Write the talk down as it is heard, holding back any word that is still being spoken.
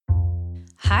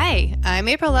Hi, I'm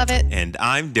April Lovett. And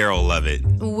I'm Daryl Lovett.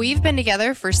 We've been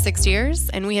together for 6 years,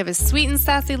 and we have a sweet and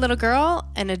sassy little girl,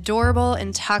 an adorable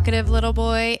and talkative little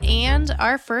boy, and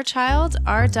our fur child,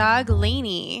 our dog,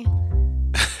 Lainey.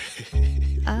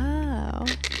 Oh.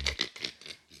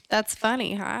 That's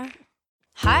funny, huh?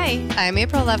 Hi, I'm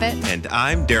April Lovett. And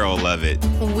I'm Daryl Lovett.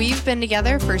 We've been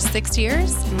together for 6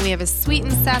 years, and we have a sweet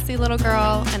and sassy little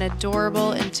girl, an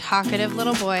adorable and talkative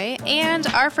little boy, and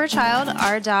our fur child,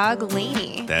 our dog,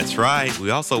 Lainey. That's right. We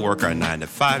also work our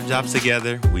 9-to-5 jobs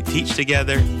together, we teach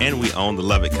together, and we own the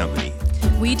Lovett Company.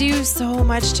 We do so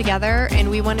much together, and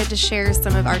we wanted to share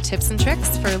some of our tips and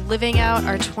tricks for living out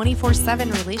our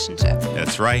 24/7 relationship.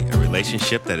 That's right, a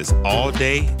relationship that is all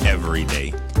day, every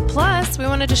day. Plus, we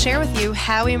wanted to share with you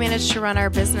how we managed to run our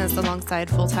business alongside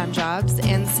full-time jobs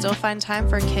and still find time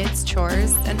for kids,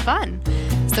 chores, and fun.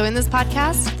 So in this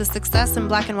podcast, the Success in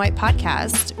Black and White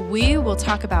podcast, we will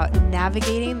talk about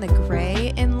navigating the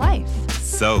gray in life.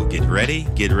 So get ready,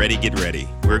 get ready, get ready.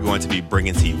 We're going to be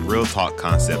bringing to you real talk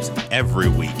concepts every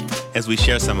week as we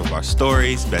share some of our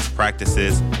stories, best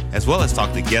practices, as well as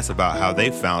talk to guests about how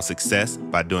they found success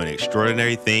by doing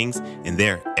extraordinary things in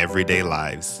their everyday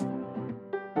lives.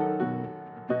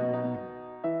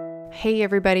 Hey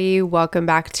everybody, welcome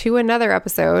back to another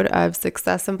episode of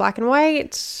Success in Black and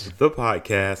White. The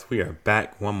podcast, we are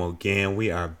back one more again. We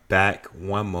are back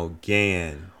one more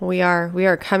again. We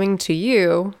are coming to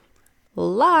you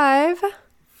live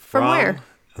from where?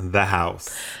 The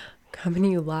house. Coming to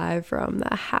you live from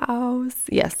the house.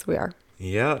 Yes, we are.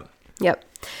 Yep.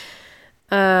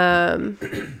 So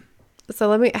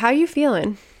how you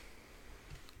feeling?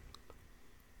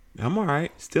 I'm all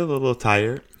right. Still a little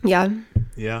tired. Yeah,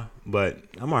 but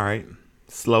I'm all right.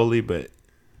 Slowly but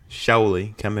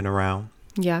surely coming around.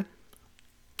 Yeah.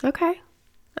 Okay.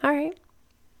 All right.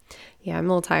 Yeah, I'm a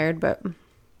little tired, but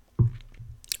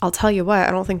I'll tell you what,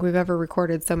 I don't think we've ever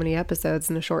recorded so many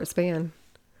episodes in a short span.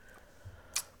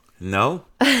 No,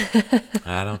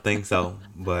 I don't think so,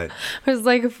 but It was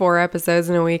like 4 episodes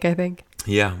in a week, I think.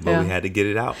 yeah, we had to get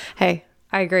it out. Hey,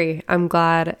 I agree. I'm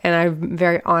glad, and I'm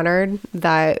very honored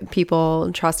that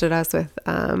people trusted us with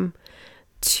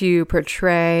to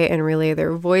portray and relay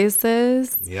their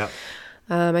voices. Yep.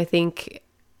 I think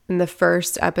in the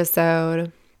first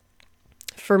episode,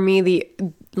 for me,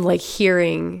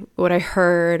 hearing what I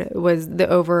heard was the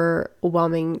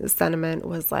overwhelming sentiment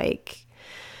was like,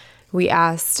 we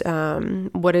asked,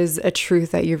 what is a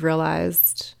truth that you've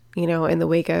realized, in the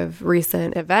wake of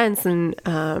recent events? And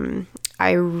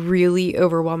I really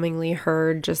overwhelmingly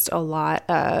heard just a lot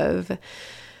of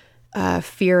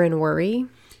fear and worry.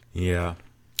 Yeah.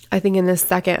 I think in the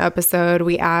second episode,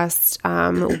 we asked,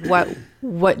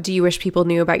 what do you wish people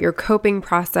knew about your coping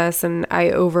process? And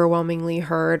I overwhelmingly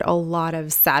heard a lot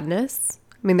of sadness.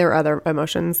 I mean, there were other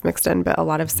emotions mixed in, but a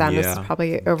lot of sadness is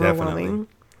probably overwhelming. Definitely.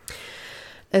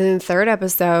 And then the third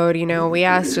episode, we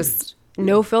asked just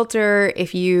no filter.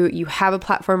 If you have a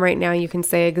platform right now, you can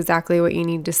say exactly what you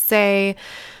need to say.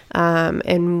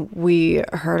 And we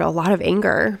heard a lot of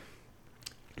anger.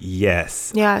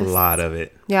 Yes. Yeah. A lot of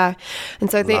it. Yeah.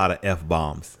 And so I think a lot of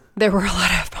F-bombs. There were a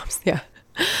lot of F-bombs. Yeah.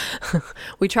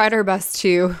 We tried our best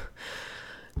to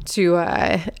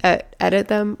edit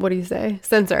them. What do you say?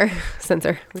 Censor.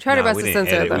 We tried our best to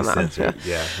censor them.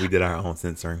 Yeah. We did our own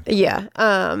censoring. Yeah.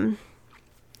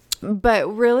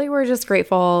 But really, we're just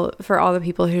grateful for all the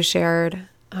people who shared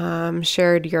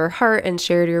your heart and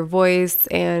shared your voice,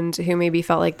 and who maybe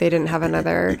felt like they didn't have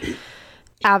another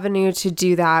avenue to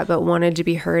do that, but wanted to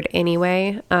be heard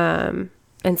anyway. And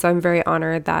so I'm very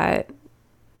honored that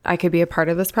I could be a part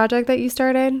of this project that you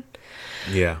started.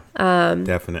 Yeah,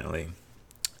 definitely.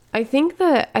 I hate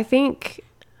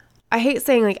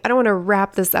saying I don't want to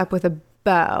wrap this up with a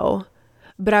bow,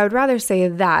 but I would rather say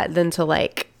that than to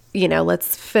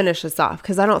let's finish this off,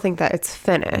 because I don't think that it's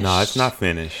finished. No, it's not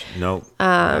finished. Nope,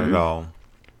 not at all.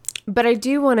 But I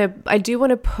do want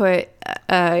to put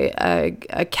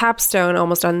a capstone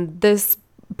almost on this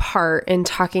part in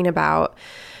talking about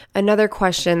another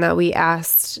question that we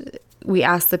asked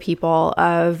the people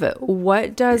of,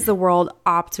 what does the world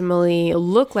optimally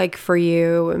look like for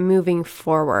you moving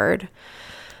forward?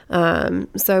 So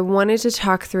I wanted to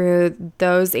talk through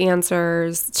those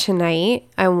answers tonight.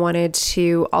 I wanted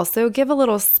to also give a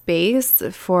little space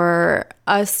for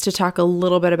us to talk a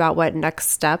little bit about what next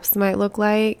steps might look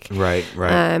like. Right.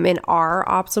 In our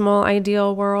optimal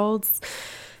ideal worlds.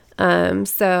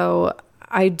 So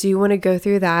I do want to go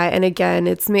through that. And again,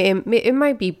 it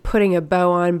might be putting a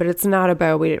bow on, but it's not a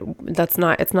bow. It's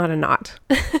not a knot.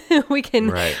 We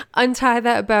can untie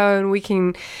that bow and we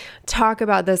can talk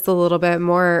about this a little bit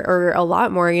more, or a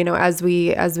lot more, as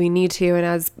we need to, and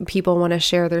as people want to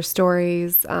share their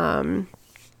stories.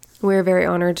 We're very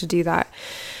honored to do that.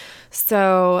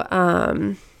 So,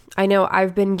 I know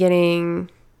I've been getting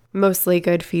mostly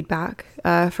good feedback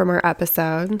from our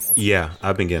episodes. Yeah,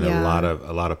 I've been getting a lot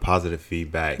of positive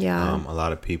feedback. Yeah. A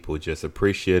lot of people just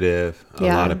appreciative. A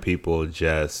lot of people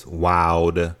just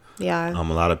wowed. Yeah. A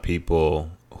lot of people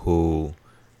who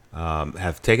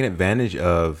have taken advantage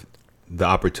of the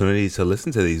opportunity to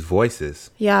listen to these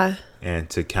voices. Yeah. And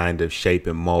to kind of shape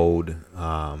and mold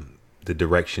the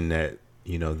direction that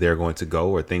they're going to go,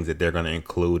 or things that they're going to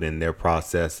include in their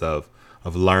process of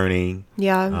learning,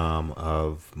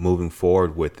 of moving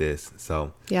forward with this.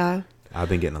 So I've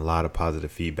been getting a lot of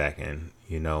positive feedback, and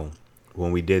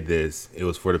when we did this, it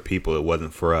was for the people, it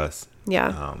wasn't for us.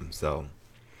 So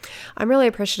I'm really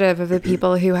appreciative of the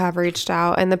people who have reached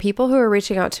out, and the people who are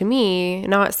reaching out to me,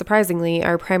 not surprisingly,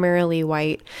 are primarily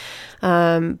white.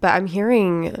 But I'm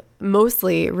hearing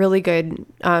mostly really good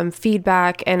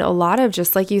feedback, and a lot of,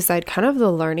 just like you said, kind of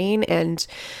the learning. And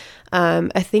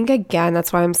I think, again,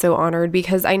 that's why I'm so honored,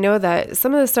 because I know that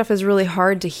some of this stuff is really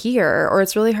hard to hear, or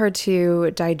it's really hard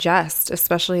to digest,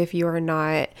 especially if you are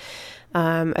not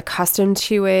accustomed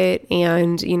to it.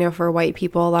 And, for white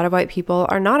people, a lot of white people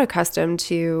are not accustomed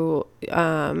to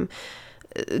the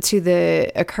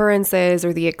occurrences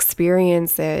or the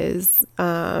experiences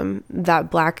that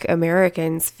Black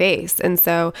Americans face. And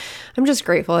so I'm just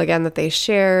grateful, again, that they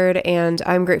shared. And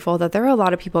I'm grateful that there are a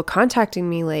lot of people contacting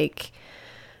me like,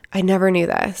 I never knew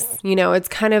this. It's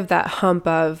kind of that hump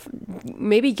of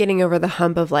maybe getting over the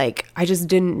hump of like, I just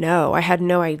didn't know. I had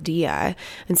no idea.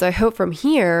 And so I hope from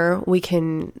here we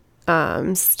can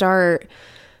start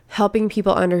helping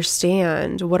people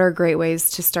understand what are great ways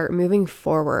to start moving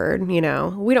forward. We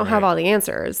don't have all the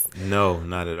answers. No,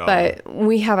 not at all. But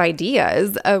we have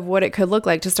ideas of what it could look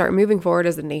like to start moving forward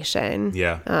as a nation.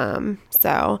 Yeah.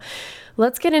 So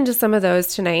let's get into some of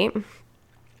those tonight.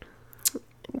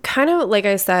 Kind of like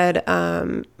I said,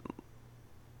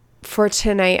 for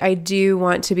tonight, I do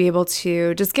want to be able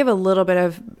to just give a little bit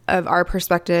of our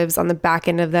perspectives on the back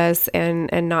end of this, and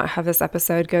not have this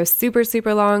episode go super,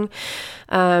 super long.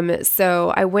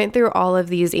 So I went through all of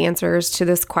these answers to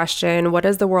this question: what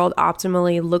does the world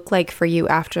optimally look like for you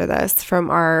after this? From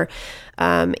our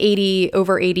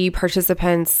over 80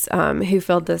 participants who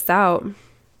filled this out.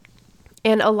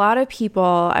 And a lot of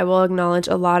people, I will acknowledge,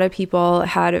 a lot of people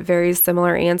had very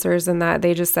similar answers, in that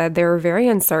they just said they were very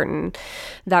uncertain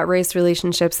that race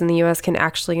relationships in the U.S. can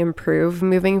actually improve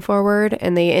moving forward.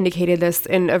 And they indicated this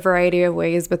in a variety of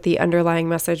ways, but the underlying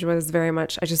message was very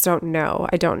much, I just don't know.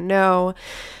 I don't know.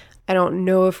 I don't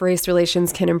know if race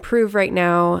relations can improve right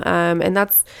now. And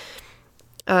that's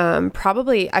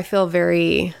probably, I feel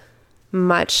very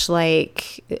much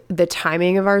like the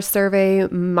timing of our survey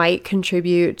might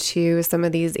contribute to some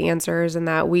of these answers, and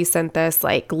that we sent this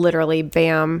like literally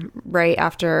bam right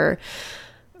after,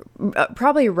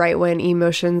 probably right when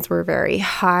emotions were very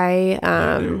high.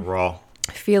 Raw.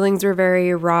 Feelings were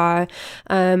very raw.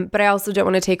 But I also don't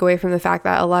want to take away from the fact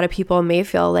that a lot of people may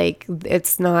feel like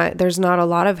there's not a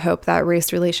lot of hope that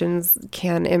race relations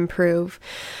can improve.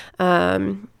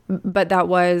 But that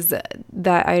was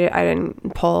that I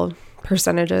didn't pull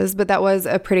percentages, but that was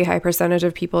a pretty high percentage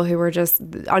of people who were just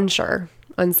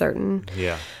uncertain.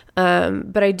 Yeah.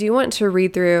 But I do want to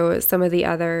read through some of the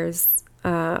others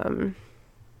that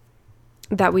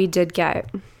we did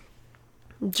get,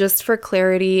 just for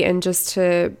clarity and just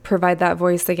to provide that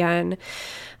voice again.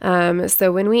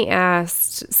 So when we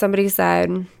asked, somebody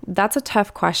said, that's a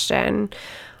tough question.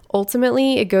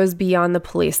 Ultimately, it goes beyond the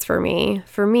police for me.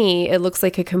 For me, it looks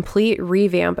like a complete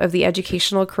revamp of the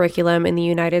educational curriculum in the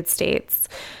United States.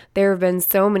 There have been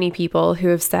so many people who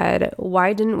have said,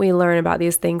 why didn't we learn about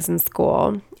these things in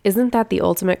school? Isn't that the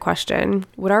ultimate question?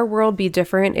 Would our world be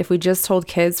different if we just told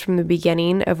kids from the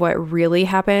beginning of what really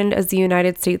happened as the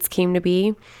United States came to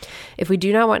be? If we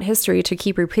do not want history to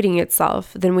keep repeating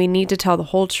itself, then we need to tell the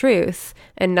whole truth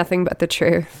and nothing but the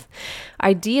truth.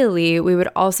 Ideally, we would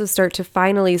also start to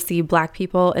finally see Black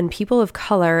people and people of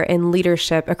color in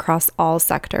leadership across all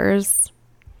sectors.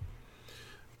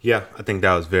 Yeah, I think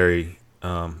that was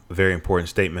a very important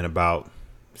statement about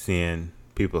seeing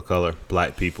people of color,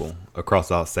 Black people,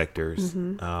 across all sectors.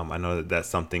 I know that that's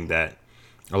something that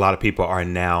a lot of people are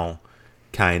now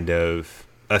kind of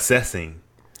assessing.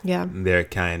 Yeah. They're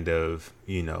kind of,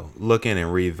 looking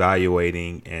and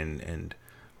reevaluating and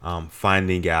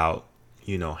finding out,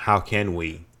 how can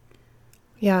we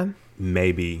Yeah.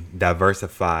 maybe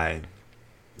diversify,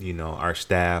 our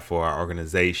staff or our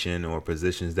organization or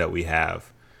positions that we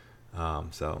have.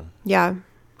 So Yeah,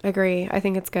 I agree. I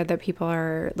think it's good that people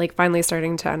are like finally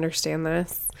starting to understand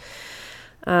this.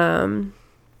 Another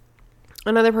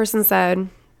person said,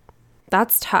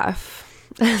 that's tough.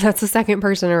 That's the second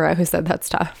person in a row who said that's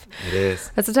tough. it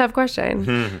is. That's a tough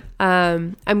question.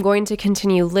 I'm going to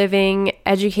continue living,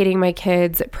 educating my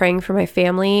kids, praying for my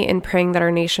family, and praying that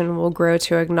our nation will grow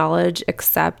to acknowledge,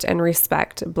 accept, and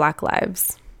respect Black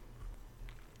lives.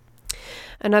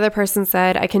 Another person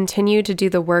said, I continue to do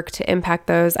the work to impact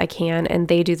those I can, and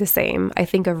they do the same. I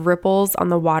think of ripples on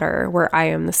the water where I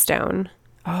am the stone.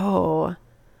 Oh,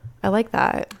 I like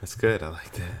that. That's good. I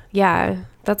like that. Yeah,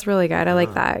 that's really good. I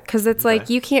like that. Because it's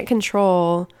like you can't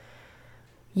control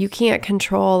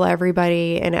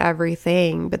everybody and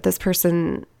everything, but this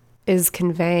person is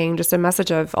conveying just a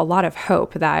message of a lot of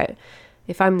hope that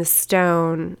if I'm the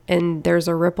stone and there's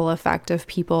a ripple effect of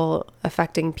people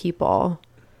affecting people.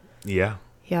 Yeah.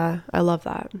 Yeah, I love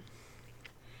that.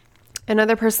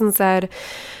 Another person said,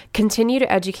 continue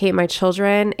to educate my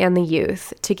children and the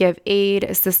youth, to give aid,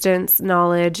 assistance,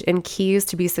 knowledge, and keys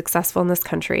to be successful in this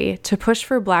country, to push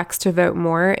for Blacks to vote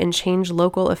more and change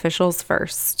local officials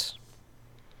first.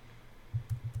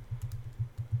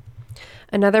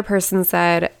 Another person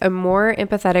said, a more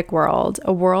empathetic world,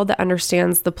 a world that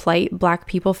understands the plight Black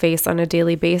people face on a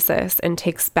daily basis and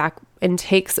takes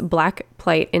Black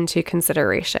plight into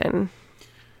consideration.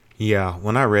 Yeah,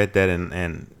 when I read that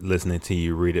and listening to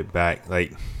you read it back,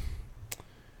 like,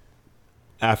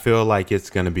 I feel like it's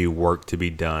going to be work to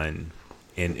be done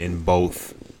in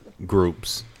both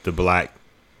groups, the Black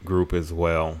group as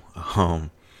well.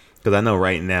 Because I know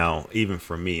right now, even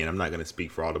for me, and I'm not going to speak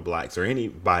for all the Blacks or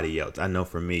anybody else, I know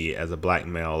for me as a Black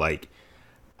male, like,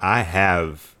 I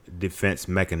have defense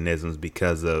mechanisms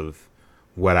because of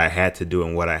what I had to do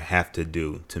and what I have to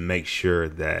do to make sure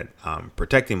that I'm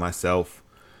protecting myself,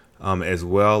 as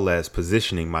well as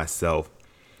positioning myself.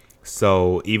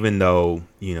 So even though,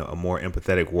 a more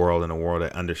empathetic world and a world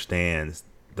that understands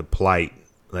the plight,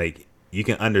 like, you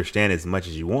can understand as much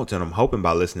as you want to. And I'm hoping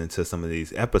by listening to some of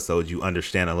these episodes, you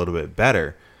understand a little bit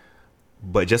better.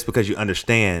 But just because you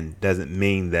understand doesn't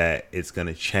mean that it's going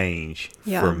to change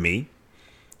for me.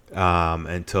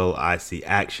 Until I see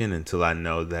action, until I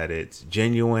know that it's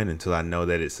genuine, until I know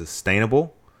that it's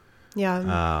sustainable.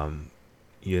 Yeah.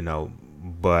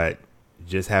 But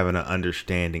just having an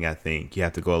understanding, I think you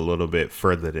have to go a little bit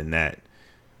further than that.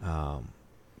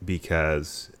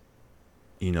 Because,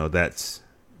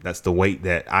 that's the weight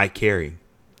that I carry.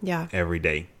 Yeah. Every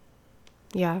day.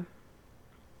 Yeah.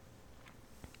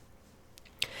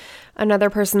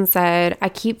 Another person said, I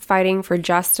keep fighting for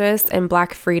justice and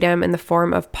Black freedom in the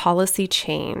form of policy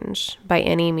change by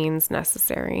any means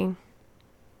necessary.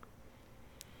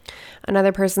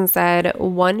 Another person said,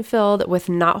 one filled with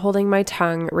not holding my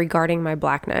tongue regarding my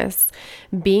Blackness.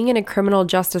 Being in a criminal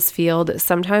justice field,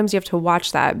 sometimes you have to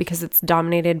watch that because it's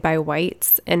dominated by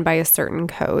whites and by a certain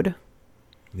code.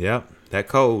 Yep, that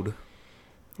code.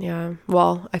 Yeah.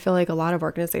 Well, I feel like a lot of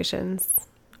organizations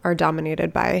are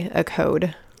dominated by a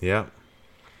code. Yeah.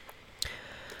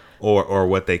 Or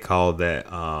what they call that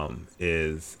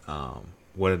is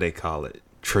what do they call it?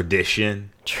 Tradition.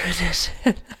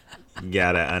 You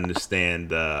gotta understand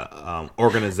the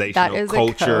organizational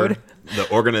culture.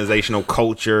 The organizational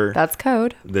culture. That's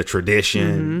code. The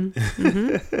tradition. Mm-hmm.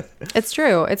 Mm-hmm. It's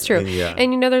true. It's true. Yeah.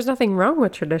 And there's nothing wrong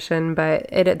with tradition, but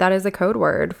that is a code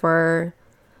word for.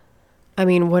 I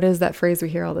mean, what is that phrase we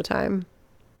hear all the time?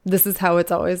 This is how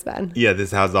it's always been. Yeah, this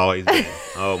is how it's always been.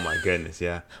 Oh my goodness,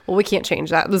 yeah. Well, we can't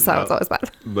change that. This is how it's always been.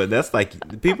 But that's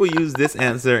like, people use this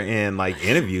answer in like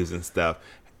interviews and stuff.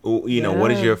 What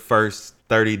does your first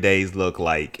 30 days look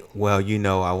like? Well,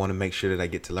 I want to make sure that I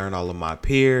get to learn all of my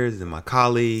peers and my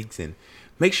colleagues and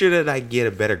make sure that I get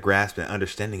a better grasp and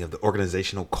understanding of the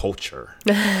organizational culture.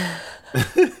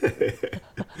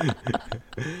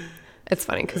 It's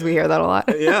funny because we hear that a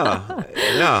lot. Yeah.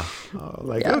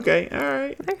 Okay, all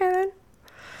right. Okay then.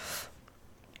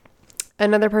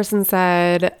 Another person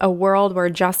said, a world where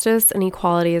justice and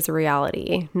equality is a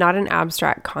reality, not an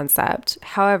abstract concept.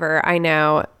 However, I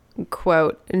know,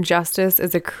 quote, justice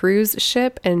is a cruise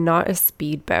ship and not a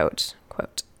speedboat,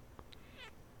 quote.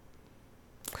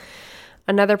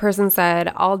 Another person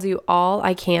said, I'll do all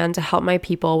I can to help my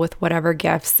people with whatever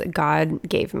gifts God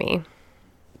gave me.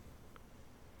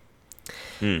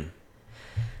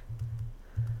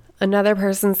 Another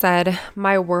person said,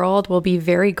 my world will be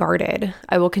very guarded.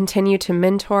 I will continue to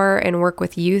mentor and work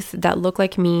with youth that look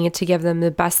like me to give them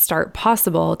the best start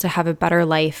possible to have a better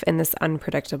life in this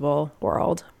unpredictable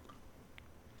world.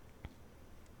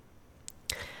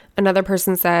 Another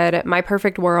person said, my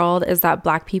perfect world is that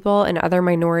Black people and other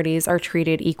minorities are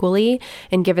treated equally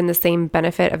and given the same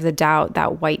benefit of the doubt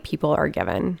that white people are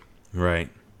given. Right.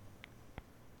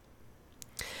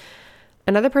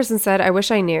 Another person said, I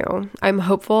wish I knew. I'm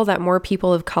hopeful that more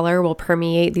people of color will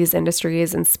permeate these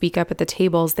industries and speak up at the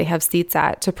tables they have seats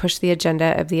at to push the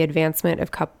agenda of the advancement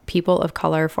of people of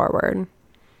color forward.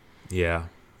 Yeah.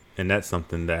 And that's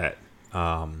something that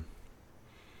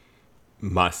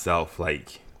myself,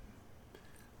 like,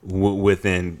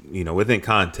 within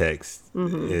context,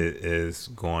 is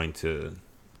going to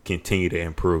continue to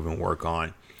improve and work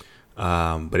on.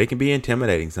 But it can be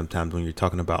intimidating sometimes when you're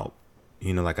talking about,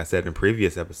 like I said in a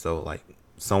previous episode, like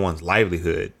someone's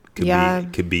livelihood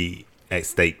could be at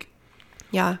stake.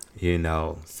 Yeah.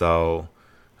 So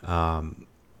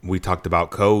we talked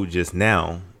about code just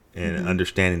now and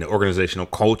understanding the organizational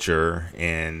culture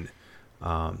and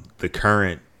the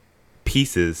current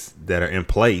pieces that are in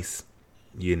place.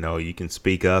 You can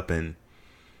speak up, and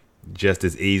just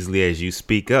as easily as you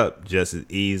speak up, just as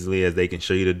easily as they can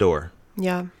show you the door.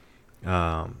 Yeah.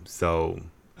 So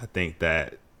I think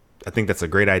that's a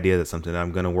great idea. That's something that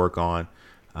I'm going to work on,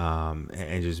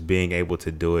 and just being able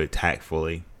to do it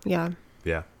tactfully. Yeah.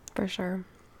 Yeah. For sure.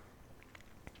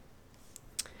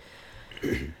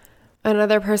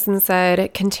 Another person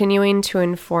said, continuing to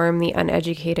inform the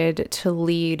uneducated to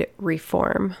lead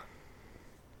reform.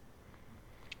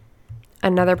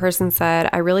 Another person said,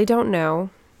 I really don't know.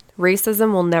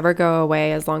 Racism will never go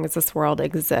away as long as this world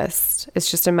exists. It's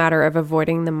just a matter of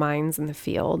avoiding the mines in the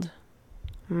field.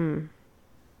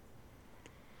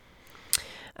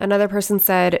 Another person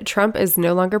said, Trump is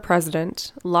no longer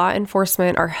president. Law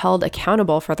enforcement are held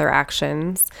accountable for their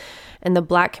actions, and the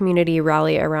Black community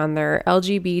rally around their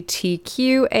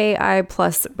LGBTQAI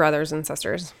plus brothers and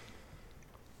sisters.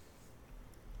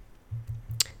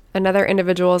 Another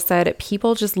individual said,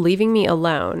 people just leaving me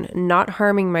alone, not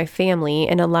harming my family,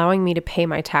 and allowing me to pay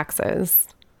my taxes.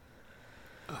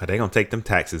 They're going to take them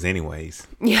taxes anyways.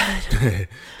 Yeah,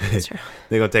 that's true.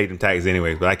 They're going to take them taxes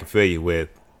anyways, but I can feel you with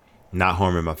not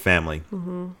harming my family.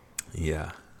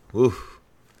 Yeah. Oof.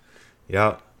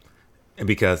 Yep. And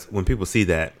because when people see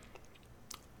that,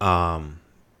 I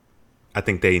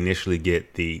think they initially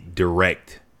get the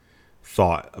direct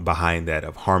thought behind that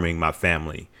of harming my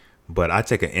family. But I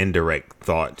take an indirect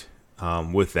thought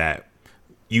with that.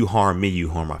 You harm me, you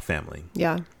harm my family.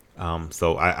 Yeah.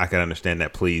 So I can understand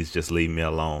that. Please just leave me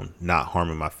alone, not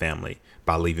harming my family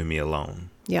by leaving me alone.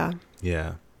 Yeah.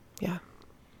 Yeah. Yeah.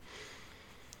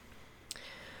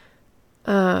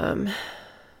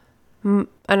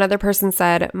 Another person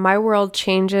said, my world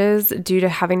changes due to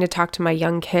having to talk to my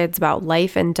young kids about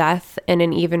life and death in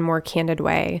an even more candid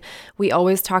way. We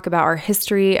always talk about our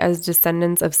history as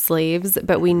descendants of slaves,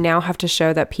 but we now have to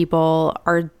show that people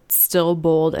are still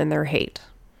bold in their hate.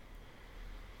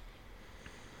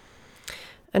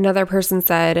 Another person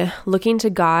said, looking to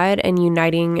God and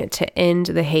uniting to end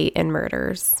the hate and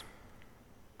murders.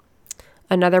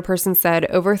 Another person said,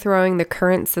 overthrowing the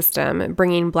current system,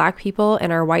 bringing Black people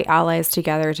and our white allies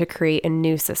together to create a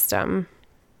new system.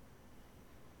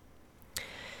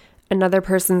 Another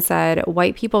person said,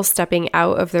 white people stepping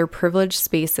out of their privileged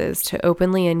spaces to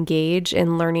openly engage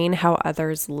in learning how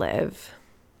others live.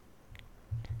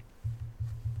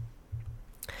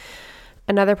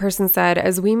 Another person said,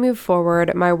 as we move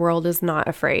forward, my world is not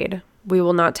afraid. We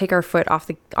will not take our foot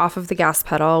off of the gas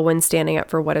pedal when standing up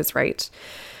for what is right.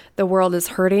 The world is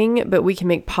hurting, but we can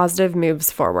make positive moves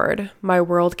forward. My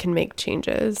world can make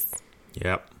changes.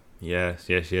 Yep.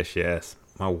 Yes.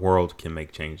 My world can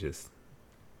make changes.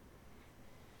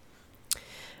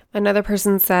 Another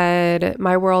person said,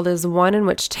 my world is one in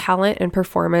which talent and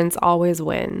performance always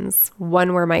wins.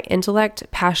 One where my intellect,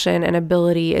 passion, and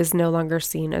ability is no longer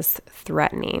seen as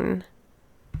threatening.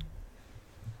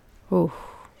 Ooh.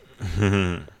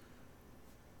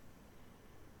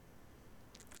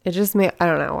 It just made, I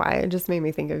don't know why, it just made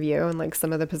me think of you and like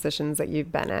some of the positions that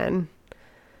you've been in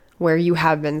where you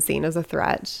have been seen as a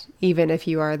threat, even if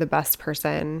you are the best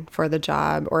person for the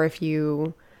job, or if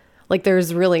you, like,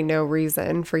 there's really no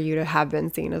reason for you to have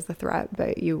been seen as a threat,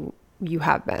 but you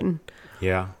have been.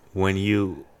 Yeah. When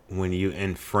you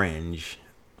infringe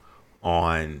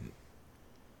on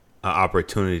an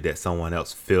opportunity that someone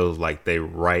else feels like they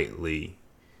rightly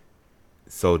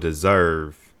so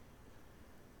deserve,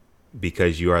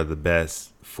 because you are the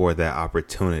best for that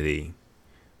opportunity,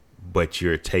 but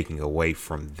you're taking away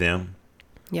from them.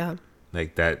 Yeah.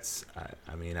 Like that's,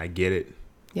 I mean, I get it.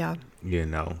 Yeah.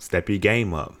 Step your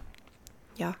game up.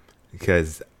 Yeah.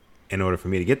 Because in order for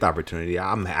me to get the opportunity,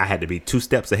 I had to be 2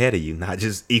 steps ahead of you, not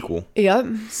just equal. Yep.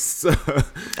 So,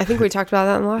 I think we talked about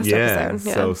that in the last episode.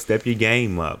 Yeah. So step your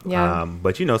game up. Yeah.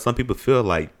 But some people feel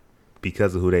like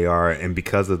because of who they are and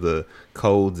because of the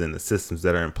codes and the systems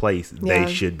that are in place,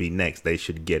 they should be next. They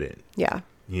should get it. Yeah.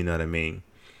 You know what I mean?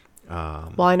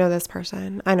 Well, I know this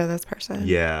person.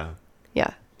 Yeah.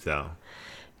 Yeah. So.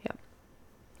 Yep.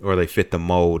 Or they fit the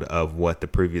mold of what the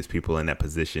previous people in that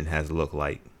position has looked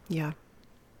like. Yeah.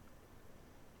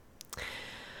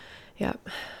 Yep.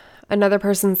 Another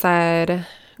person said,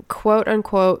 quote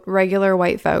unquote, regular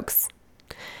white folks,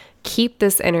 keep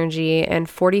this energy and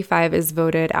 45 is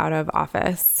voted out of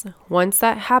office. Once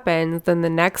that happens, then the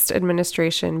next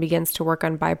administration begins to work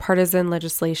on bipartisan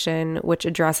legislation, which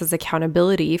addresses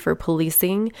accountability for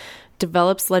policing,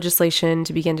 develops legislation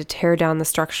to begin to tear down the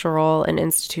structural and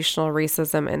institutional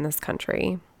racism in this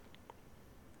country.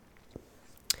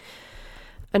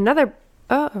 I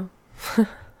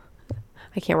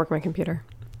can't work my computer.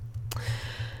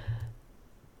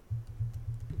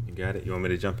 Got it? You want me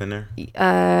to jump in there?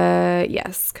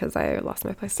 Yes, because I lost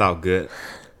my place. It's all good.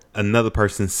 Another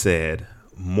person said,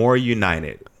 more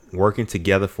united, working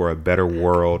together for a better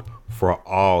world for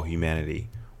all humanity,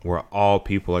 where all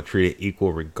people are treated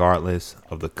equal regardless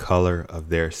of the color of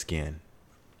their skin.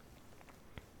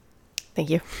 Thank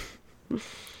you.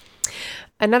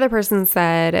 Another person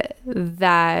said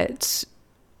that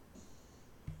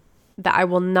I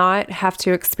will not have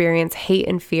to experience hate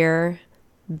and fear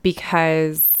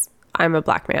because I'm a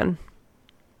black man.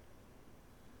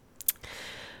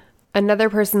 Another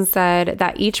person said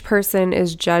that each person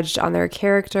is judged on their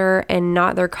character and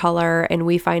not their color, and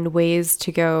we find ways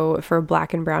to go for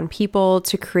black and brown people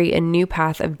to create a new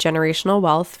path of generational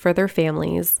wealth for their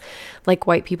families, like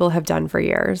white people have done for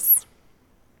years.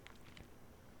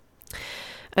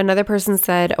 Another person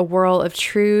said a world of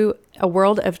true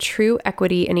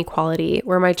equity and equality,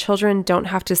 where my children don't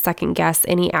have to second guess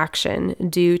any action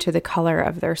due to the color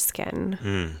of their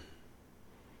skin.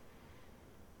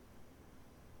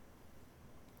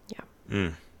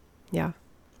 Yeah. Yeah.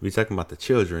 We're talking about the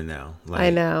children now. I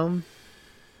know.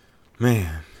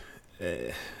 Man.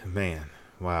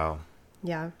 Wow.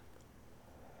 Yeah.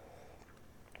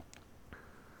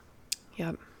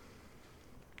 Yep.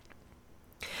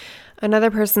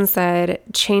 Another person said,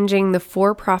 changing the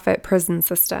for-profit prison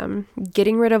system,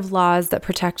 getting rid of laws that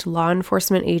protect law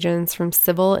enforcement agents from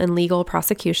civil and legal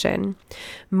prosecution,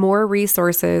 more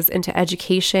resources into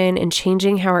education and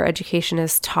changing how our education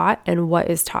is taught and what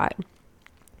is taught.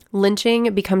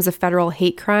 Lynching becomes a federal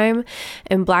hate crime,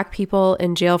 and black people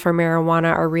in jail for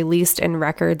marijuana are released and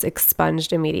records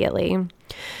expunged immediately.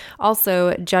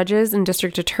 Also, judges and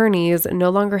district attorneys no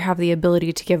longer have the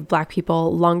ability to give black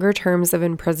people longer terms of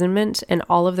imprisonment, and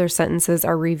all of their sentences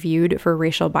are reviewed for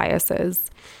racial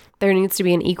biases. There needs to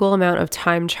be an equal amount of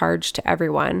time charged to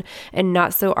everyone and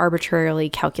not so arbitrarily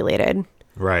calculated.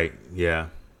 Right. Yeah.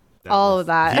 All of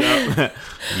that.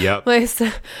 Yep.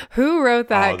 Who wrote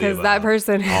that? Because that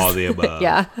person is all the above.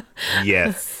 Yeah.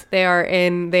 Yes. They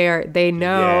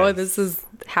know yes. This is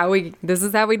how we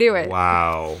do it.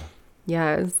 Wow.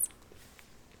 Yes.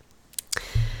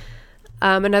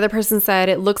 Another person said,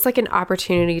 it looks like an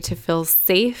opportunity to feel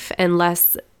safe and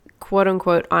less quote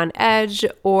unquote on edge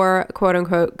or quote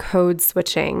unquote code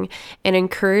switching, and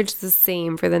encourage the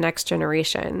same for the next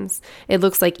generations. It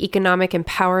looks like economic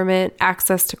empowerment,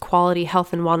 access to quality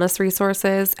health and wellness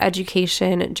resources,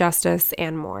 education, justice,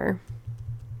 and more.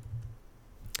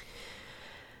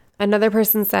 Another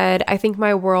person said, I think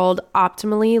my world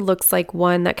optimally looks like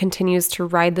one that continues to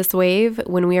ride this wave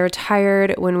when we are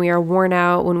tired, when we are worn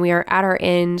out, when we are at our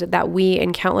end, that we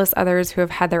and countless others who have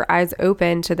had their eyes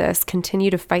open to this continue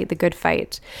to fight the good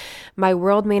fight. My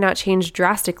world may not change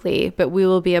drastically, but we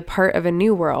will be a part of a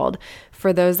new world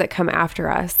for those that come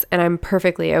after us, and I'm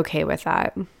perfectly okay with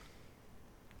that.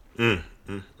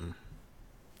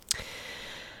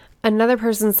 Another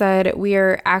person said, we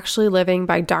are actually living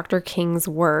by Dr. King's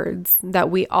words, that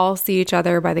we all see each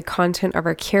other by the content of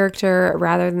our character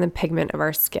rather than the pigment of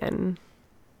our skin.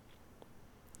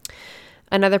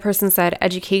 Another person said,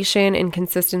 education and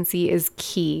consistency is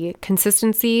key.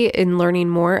 Consistency in learning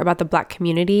more about the Black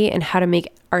community and how to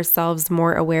make ourselves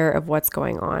more aware of what's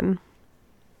going on.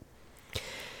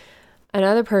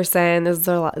 Another person, this is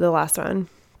the last one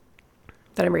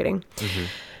that I'm reading,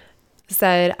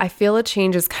 said, I feel a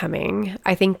change is coming.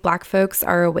 I think Black folks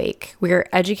are awake. We are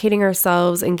educating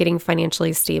ourselves and getting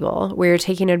financially stable. We are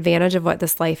taking advantage of what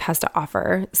this life has to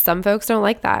offer. Some folks don't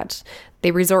like that.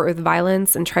 They resort with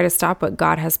violence and try to stop what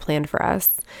God has planned for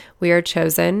us. We are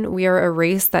chosen. We are a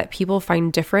race that people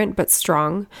find different but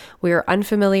strong. We are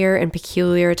unfamiliar and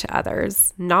peculiar to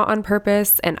others, not on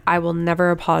purpose, and I will never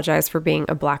apologize for being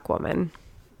a Black woman.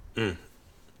 And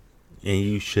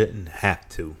you shouldn't have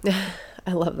to.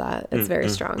 I love that. It's very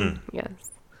strong. Yes.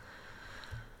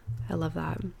 I love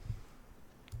that.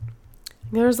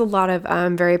 There's a lot of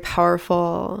very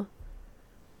powerful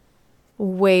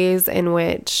ways in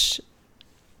which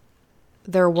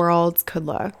their worlds could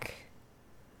look.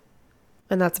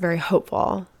 And that's very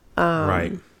hopeful.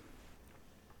 Right.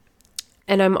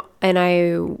 And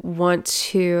I want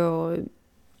to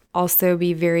also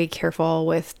be very careful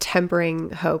with tempering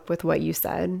hope with what you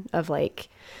said of like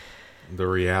the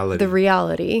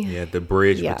reality. Yeah, the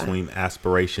bridge between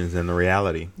aspirations and the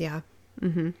reality. Yeah.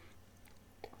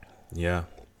 Yeah.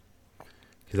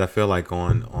 Because I feel like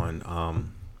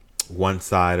on one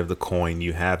side of the coin,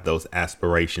 you have those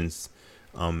aspirations.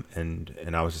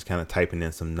 And I was just kind of typing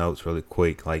in some notes really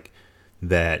quick, like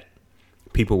that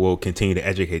people will continue to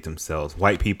educate themselves.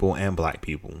 White people and Black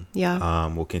people.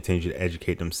 Yeah. Will continue to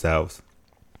educate themselves.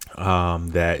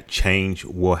 That change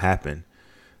will happen.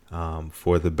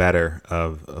 For the better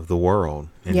of the world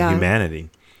and humanity,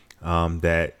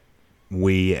 that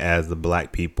we as the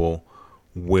Black people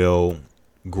will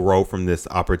grow from this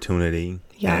opportunity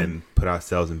and put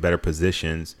ourselves in better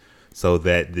positions so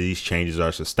that these changes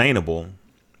are sustainable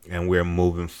and we're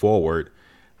moving forward,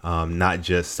 not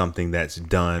just something that's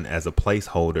done as a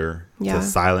placeholder to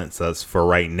silence us for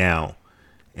right now,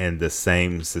 and the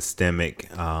same systemic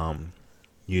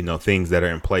things that are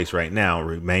in place right now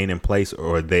remain in place,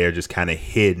 or they're just kind of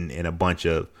hidden in a bunch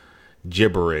of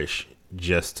gibberish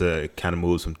just to kind of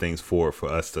move some things forward for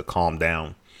us to calm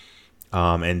down.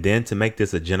 And then to make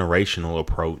this a generational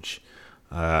approach.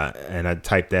 And I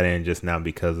typed that in just now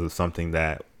because of something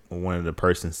that one of the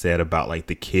persons said about like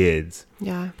the kids.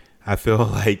 Yeah. I feel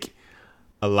like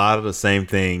a lot of the same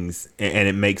things, and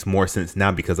it makes more sense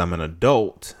now because I'm an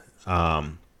adult.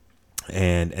 And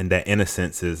that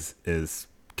innocence is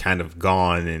kind of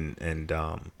gone,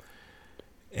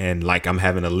 and like I'm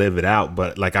having to live it out.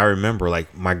 But like I remember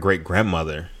like my great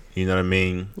grandmother, you know what I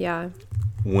mean? Yeah.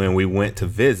 When we went to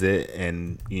visit,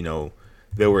 and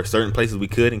there were certain places we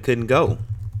could and couldn't go,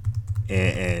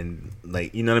 and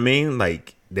like, you know what I mean?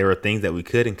 Like there were things that we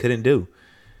could and couldn't do.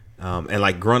 And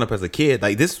like growing up as a kid,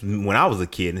 like this, when I was a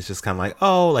kid, it's just kind of like,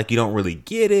 oh, like you don't really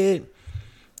get it.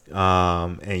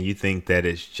 And you think that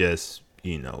it's just,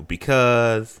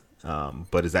 because,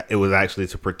 but it was actually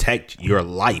to protect your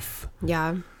life.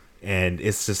 Yeah. And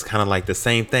it's just kind of like the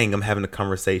same thing. I'm having a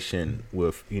conversation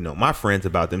with, my friends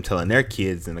about them telling their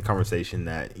kids, in a conversation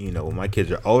that, when my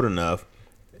kids are old enough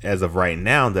as of right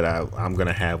now that I'm going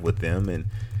to have with them. And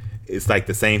it's like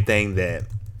the same thing that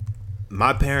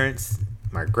my parents,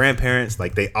 my grandparents,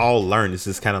 like they all learned. It's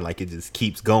just kind of like it just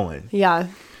keeps going. Yeah.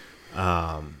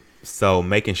 So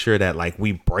making sure that like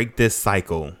we break this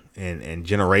cycle and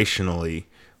generationally,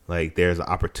 like there's an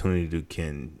opportunity to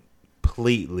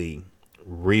completely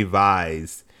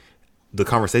revise the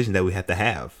conversation that we have to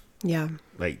have. Yeah.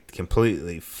 Like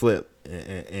completely flip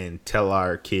and tell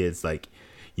our kids like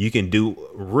you can do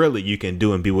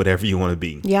and be whatever you want to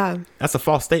be. Yeah. That's a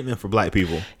false statement for Black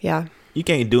people. Yeah. You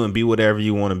can't do and be whatever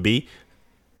you want to be.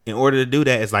 In order to do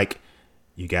that, it's like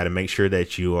you got to make sure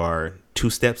that you are 2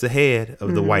 steps ahead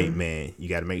of the white man. You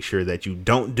got to make sure that you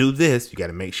don't do this. You got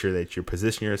to make sure that you're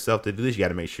positioning yourself to do this. You got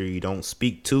to make sure you don't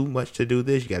speak too much to do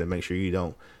this. You got to make sure you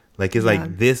don't, like, it's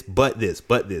like this, but this,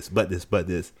 but this, but this, but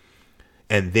this.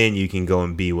 And then you can go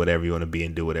and be whatever you want to be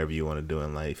and do whatever you want to do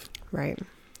in life. Right.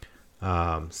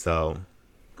 So.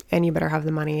 And you better have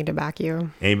the money to back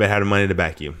you. And you better have the money to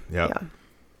back you. Yep.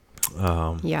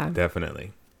 Yeah.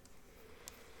 Definitely.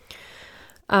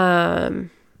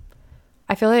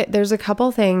 I feel like there's a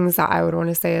couple things that I would want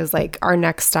to say is like our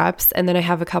next steps. And then I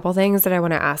have a couple things that I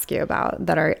want to ask you about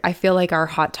that I feel like are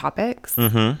hot topics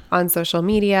on social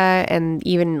media and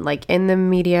even like in the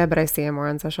media, but I see them more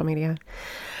on social media.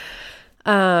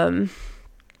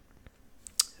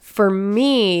 For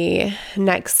me,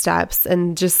 next steps,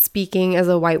 and just speaking as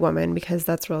a white woman, because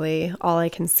that's really all I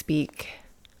can speak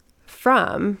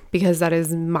from, because that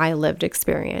is my lived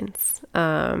experience.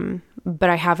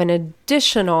 But I have an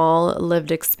additional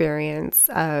lived experience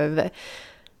of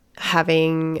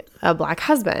having a Black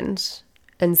husband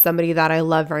and somebody that I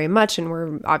love very much, and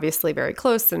we're obviously very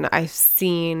close. And I've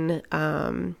seen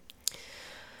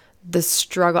the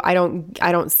struggle. I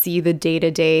don't see the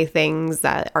day-to-day things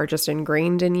that are just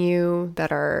ingrained in you,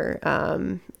 that are,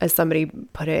 as somebody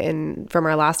put it in from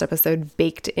our last episode,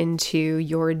 baked into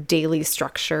your daily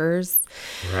structures.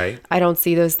 Right. I don't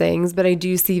see those things, but I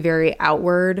do see very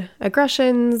outward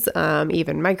aggressions,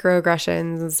 even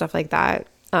microaggressions and stuff like that.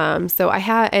 So I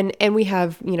have, and we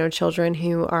have, you know, children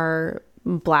who are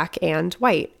Black and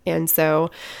white. And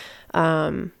so,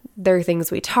 there are things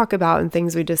we talk about and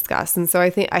things we discuss. And so I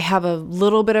think I have a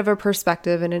little bit of a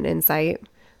perspective and an insight,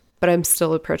 but I'm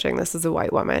still approaching this as a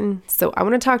white woman. So I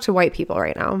want to talk to white people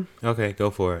right now. Okay, go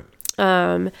for it.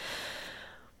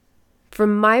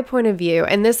 From my point of view,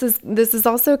 and this is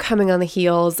also coming on the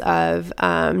heels of,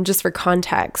 just for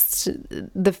context,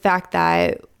 the fact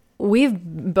that we've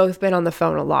both been on the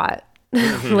phone a lot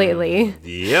lately.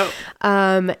 Yep.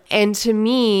 And to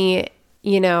me,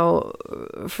 you know,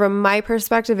 from my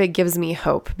perspective, it gives me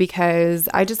hope, because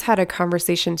I just had a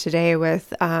conversation today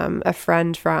with a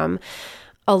friend from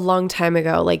a long time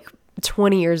ago, like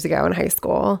 20 years ago in high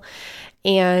school.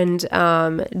 And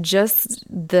just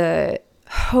the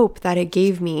hope that it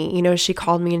gave me, you know, she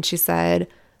called me and she said,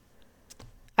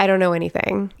 I don't know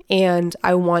anything and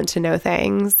I want to know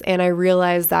things. And I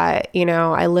realized that, you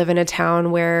know, I live in a town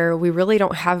where we really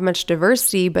don't have much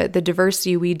diversity, but the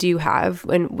diversity we do have,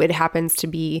 and it happens to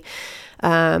be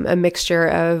a mixture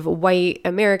of white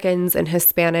Americans and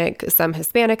Hispanic, some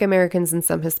Hispanic Americans and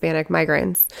some Hispanic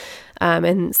migrants.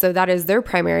 And so that is their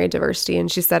primary diversity.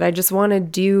 And she said, I just want to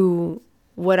do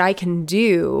what I can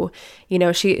do. You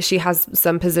know, she has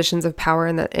some positions of power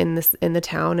in the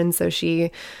town. And so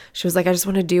she was like, I just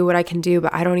want to do what I can do,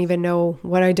 but I don't even know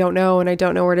what I don't know. And I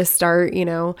don't know where to start, you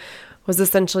know, was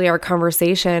essentially our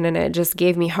conversation. And it just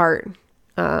gave me heart,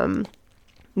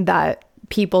 that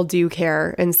people do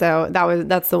care. And so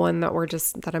that's the one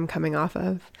that I'm coming off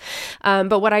of.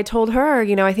 But what I told her,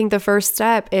 you know, I think the first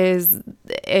step is,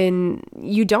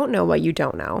 you don't know what you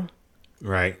don't know.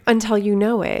 Right. Until you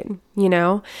know it, you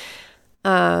know.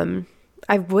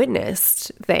 I've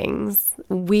witnessed things.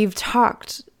 We've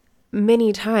talked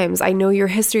many times. I know your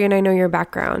history and I know your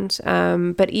background.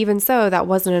 But even so, that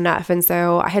wasn't enough. And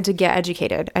so I had to get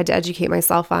educated. I had to educate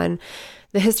myself on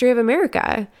the history of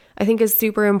America. I think is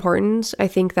super important. I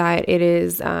think that it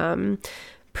is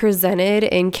presented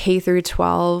in K through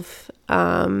 12,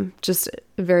 just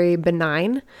very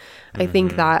benign. I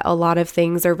think that a lot of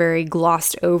things are very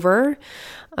glossed over.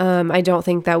 I don't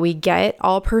think that we get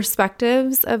all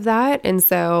perspectives of that. And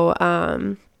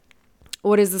so,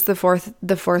 what is this, the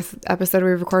fourth episode we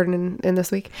recorded in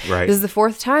this week? Right. This is the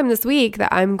fourth time this week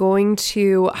that I'm going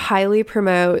to highly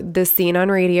promote the Seen on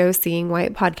Radio, Seeing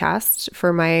White podcast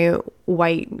for my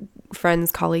white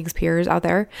friends, colleagues, peers out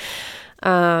there.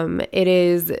 It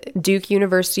is Duke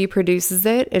University produces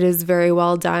it. It is very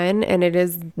well done. And it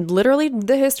is literally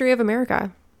the history of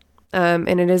America.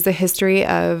 And it is the history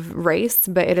of race,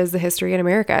 but it is the history in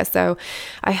America. So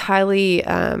I highly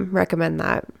recommend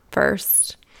that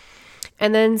first.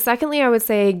 And then secondly, I would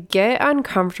say get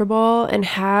uncomfortable and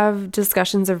have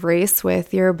discussions of race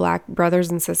with your Black brothers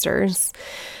and sisters.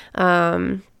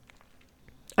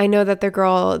 I know that the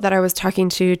girl that I was talking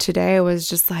to today was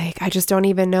just like, I just don't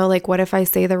even know, like, what if I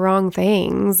say the wrong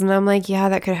things? And I'm like, yeah,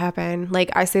 that could happen.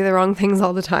 Like, I say the wrong things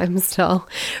all the time still,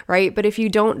 right? But if you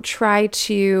don't try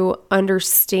to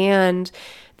understand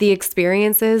the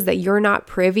experiences that you're not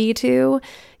privy to,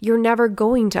 you're never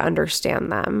going to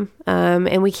understand them.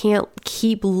 And we can't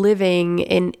keep living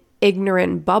in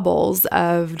ignorant bubbles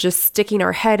of just sticking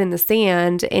our head in the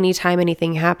sand anytime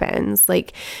anything happens.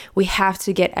 Like, we have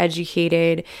to get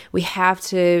educated. We have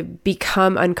to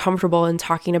become uncomfortable in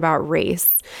talking about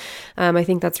race. I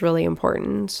think that's really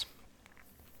important.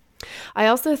 I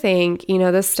also think, you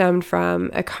know, this stemmed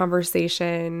from a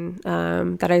conversation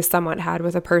that I somewhat had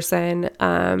with a person.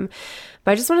 But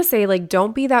I just want to say, like,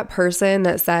 don't be that person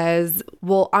that says,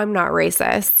 well, I'm not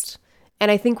racist. And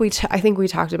I think we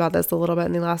talked about this a little bit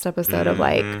in the last episode of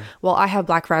like, well, I have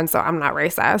Black friends, so I'm not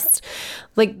racist.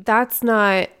 Like, that's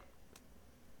not,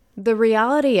 the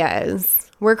reality is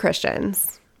we're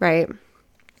Christians, right?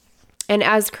 And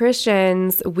as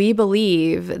Christians, we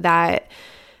believe that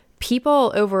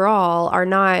people overall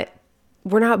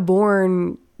we're not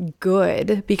born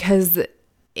good, because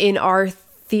in our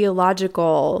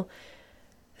theological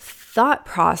thought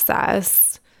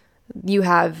process, you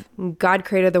have God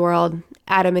created the world,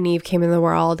 Adam and Eve came in the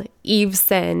world, Eve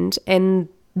sinned and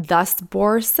thus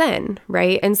bore sin,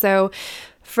 right? And so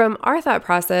from our thought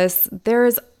process, there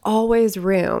is always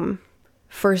room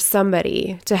for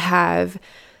somebody to have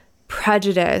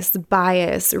prejudice,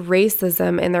 bias,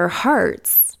 racism in their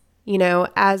hearts, you know,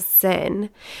 as sin.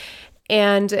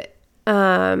 And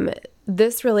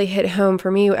this really hit home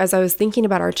for me as I was thinking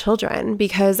about our children,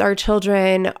 because our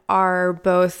children are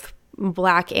both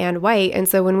Black and white. And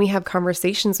so when we have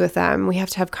conversations with them, we have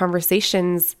to have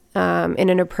conversations in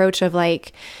an approach of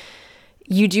like,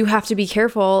 you do have to be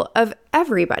careful of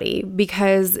everybody,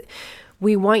 because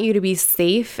we want you to be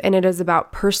safe, and it is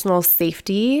about personal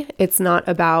safety. It's not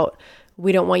about,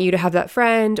 we don't want you to have that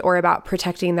friend, or about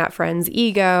protecting that friend's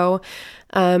ego.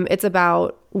 It's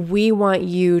about, we want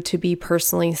you to be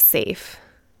personally safe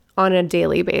on a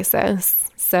daily basis.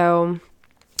 So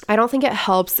I don't think it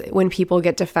helps when people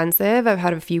get defensive. I've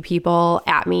had a few people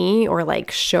at me or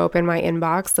like show up in my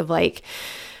inbox of like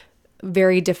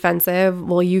very defensive.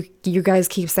 Well, you guys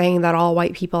keep saying that all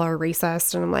white people are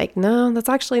racist. And I'm like, no, that's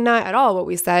actually not at all what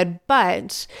we said.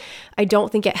 But I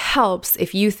don't think it helps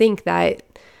if you think that,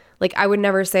 like, I would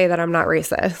never say that I'm not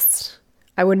racist.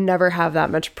 I would never have that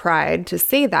much pride to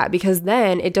say that, because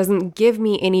then it doesn't give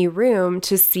me any room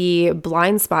to see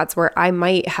blind spots where I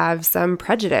might have some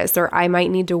prejudice, or I might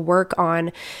need to work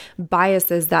on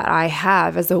biases that I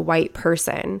have as a white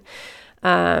person.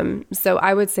 So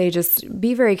I would say just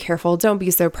be very careful. Don't be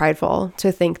so prideful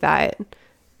to think that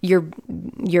you're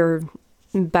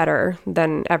better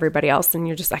than everybody else. And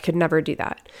I could never do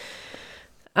that.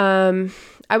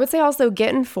 I would say also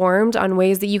get informed on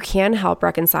ways that you can help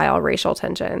reconcile racial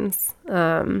tensions.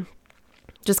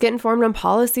 Just get informed on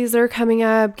policies that are coming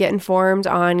up, get informed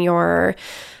on your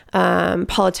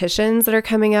politicians that are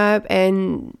coming up,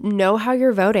 and know how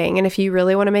you're voting. And if you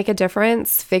really want to make a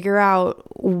difference, figure out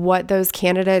what those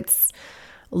candidates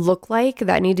look like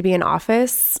that need to be in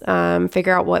office,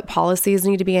 figure out what policies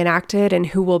need to be enacted and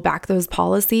who will back those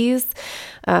policies,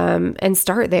 and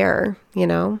start there,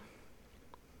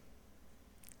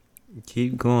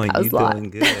 Keep going. You doing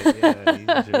good. Yeah,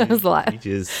 that was a lot. You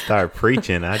just start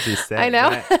preaching. I just sat I know.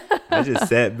 back. I just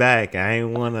sat back. I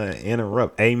ain't want to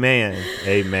interrupt. Amen.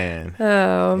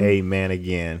 Amen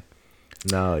again.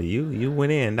 No, you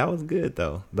went in. That was good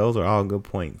though. Those are all good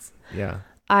points. Yeah.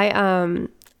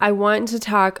 I want to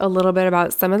talk a little bit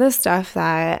about some of the stuff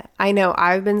that I know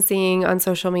I've been seeing on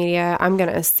social media. I'm going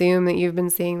to assume that you've been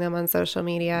seeing them on social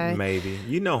media. Maybe.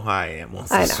 You know how I am on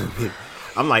social media.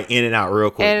 I'm like in and out real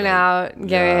quick. In and out.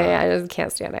 Yeah. I just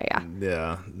can't stand it. Yeah.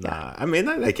 Yeah. Nah. I mean,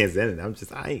 not that I can't stand it. I'm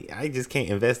just, I just can't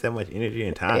invest that much energy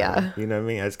and time. Yeah. You know what I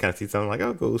mean? I just kind of see something like,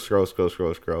 oh, go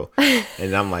scroll.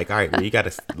 And I'm like, all right, well, you got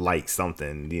to like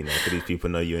something, so these people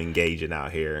know you're engaging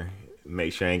out here.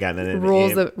 Make sure I ain't got nothing in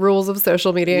rules of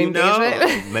social media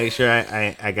engagement. Make sure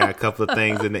I got a couple of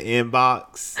things in the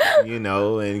inbox,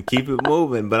 and keep it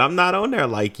moving. But I'm not on there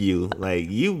like you. Like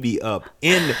you be up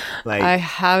in like I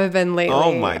haven't been lately.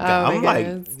 Oh my god! I'm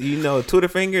goodness. like Twitter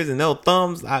fingers and no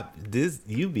thumbs.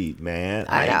 You be man.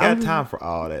 I ain't got time for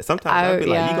all that. Sometimes I'll be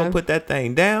like, you gonna put that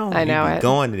thing down? I know you be it.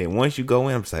 going, and then once you go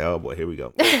in, I'm just like, oh boy, here we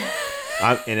go.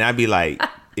 And I'd be like,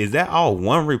 is that all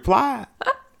one reply?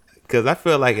 Because I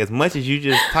feel like as much as you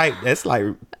just type, that's like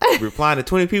replying to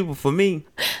 20 people for me.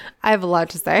 I have a lot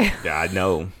to say. Yeah, I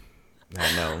know.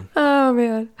 Oh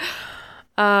man.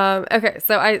 Okay,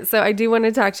 so I do want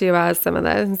to talk to you about some of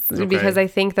this because I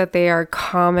think that they are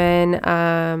common.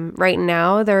 Right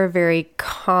now, they're very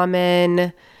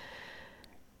common.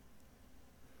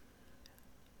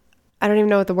 I don't even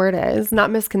know what the word is. Not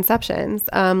misconceptions.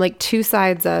 Like two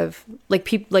sides of like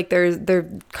people. Like they're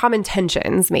common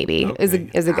tensions. Maybe is a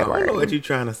good word. I don't know what you're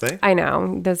trying to say. I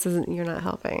know this isn't. You're not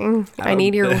helping. I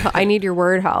need your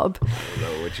word help. I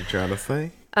don't know what you're trying to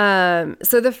say.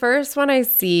 So the first one I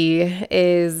see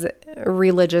is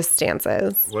religious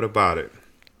stances. What about it?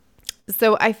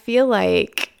 So I feel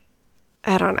like,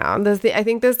 I don't know. I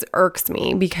think this irks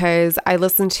me because I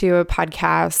listened to a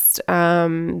podcast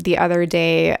the other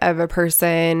day of a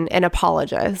person, an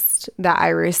apologist that I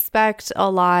respect a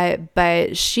lot,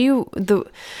 but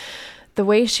the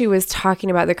way she was talking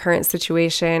about the current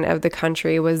situation of the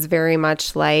country was very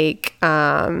much like,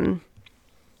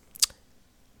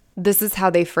 this is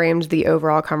how they framed the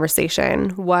overall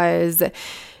conversation was,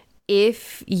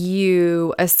 if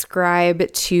you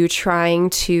ascribe to trying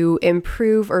to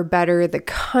improve or better the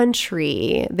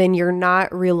country, then you're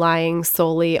not relying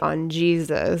solely on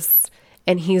Jesus,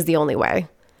 and he's the only way.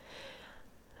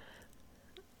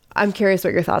 I'm curious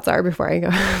what your thoughts are before I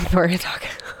talk.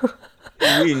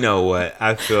 You know what?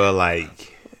 I feel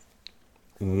like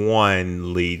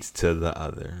one leads to the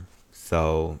other.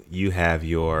 So you have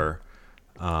your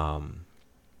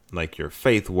like your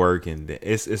faith work, and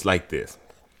it's like this.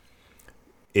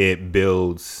 It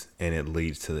builds and it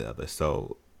leads to the other.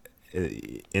 So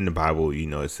in the Bible,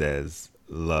 it says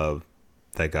love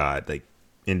thy God, like,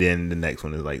 and then the next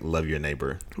one is like love your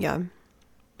neighbor. Yeah.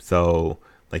 So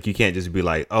Like, you can't just be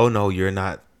like, oh no, you're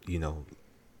not,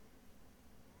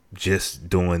 just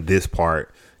doing this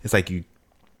part. It's like, you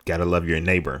gotta love your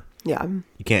neighbor. Yeah.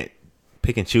 You can't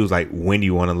pick and choose like when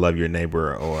you want to love your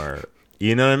neighbor, or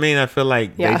you know what I mean? I feel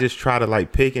like they just try to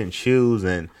like pick and choose,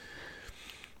 and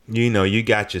you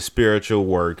got your spiritual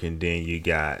work, and then you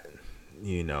got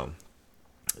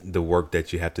the work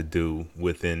that you have to do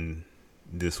within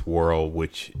this world,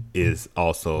 which is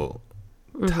also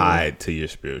tied to your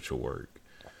spiritual work.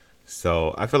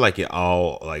 So I feel like it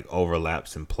all like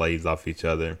overlaps and plays off each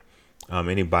other.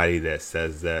 Anybody that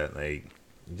says that, like,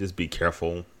 just be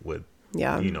careful with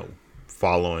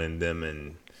following them,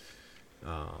 and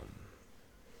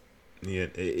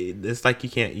it's like you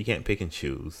can't pick and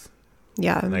choose.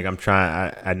 Yeah. Like,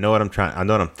 I know what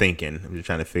I'm thinking. I'm just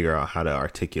trying to figure out how to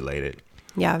articulate it.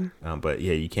 Yeah. But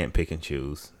yeah, you can't pick and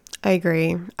choose. I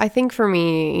agree. I think for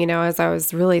me, as I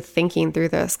was really thinking through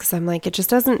this, because I'm like, it just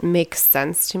doesn't make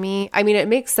sense to me. I mean, it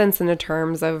makes sense in the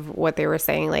terms of what they were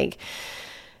saying, like,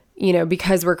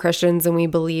 because we're Christians and we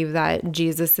believe that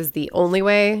Jesus is the only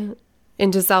way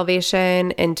into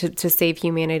salvation and to save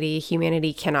humanity.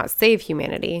 Humanity cannot save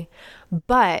humanity.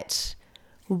 But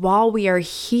while we are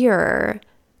here,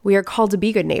 we are called to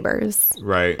be good neighbors.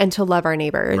 Right. And to love our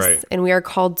neighbors. Right. And we are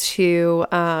called to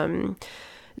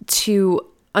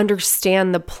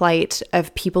understand the plight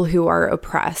of people who are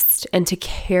oppressed and to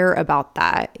care about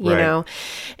that, you know?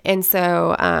 And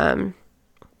so,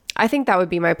 I think that would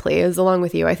be my plea, is along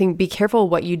with you. I think be careful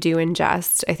what you do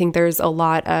ingest. I think there's a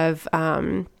lot of,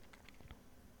 I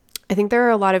think there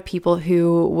are a lot of people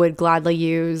who would gladly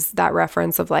use that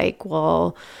reference of like,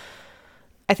 well,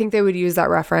 I think they would use that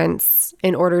reference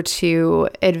in order to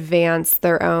advance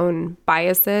their own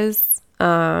biases.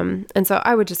 And so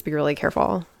I would just be really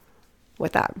careful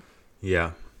with that.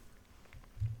 Yeah.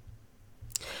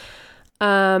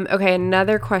 Okay.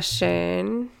 Another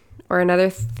question or another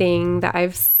thing that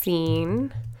I've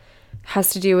seen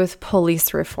has to do with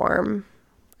police reform.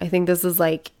 I think this is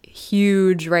like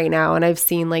huge right now. And I've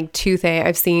seen like two things.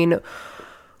 I've seen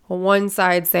one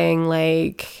side saying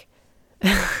like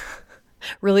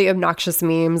really obnoxious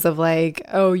memes of like,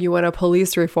 oh, you want a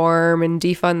police reform and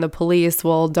defund the police?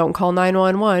 Well, don't call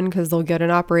 911 because they'll get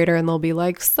an operator and they'll be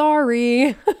like,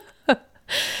 sorry.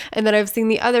 And then I've seen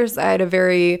the other side, a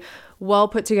very well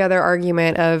put together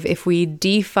argument of if we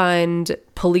defund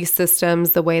police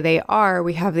systems the way they are,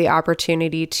 we have the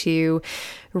opportunity to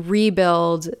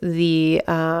rebuild the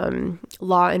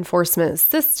law enforcement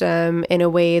system in a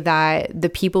way that the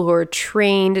people who are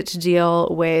trained to deal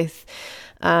with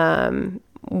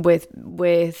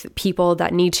people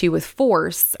that need to with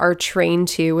force are trained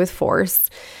to with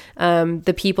force.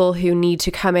 The people who need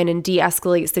to come in and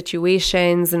de-escalate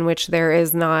situations in which there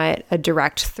is not a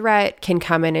direct threat can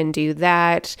come in and do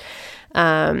that.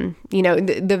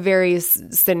 The various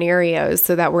scenarios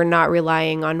so that we're not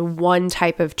relying on one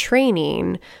type of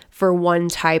training for one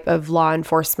type of law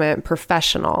enforcement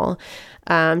professional.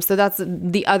 So that's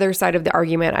the other side of the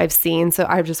argument I've seen. So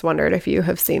I've just wondered if you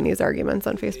have seen these arguments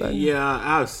on Facebook. Yeah,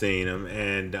 I've seen them.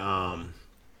 And, I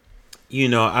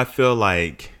feel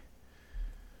like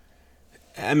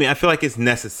it's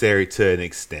necessary to an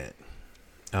extent.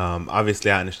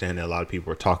 Obviously, I understand that a lot of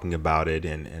people are talking about it,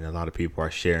 and a lot of people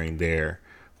are sharing their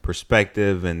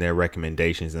perspective and their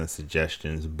recommendations and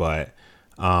suggestions. But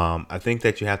I think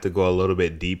that you have to go a little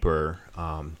bit deeper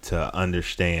to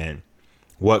understand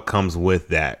what comes with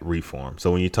that reform.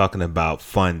 So when you're talking about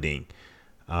funding,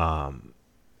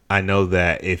 I know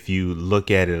that if you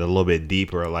look at it a little bit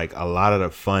deeper, like a lot of the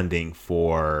funding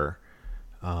for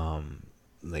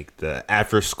like the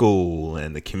after school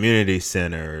and the community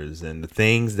centers and the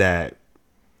things that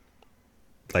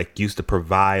like used to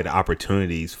provide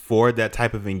opportunities for that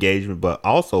type of engagement, but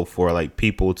also for like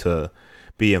people to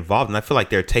be involved. And I feel like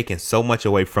they're taking so much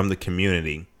away from the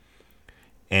community,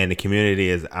 and the community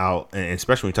is out, and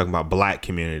especially when you're talking about Black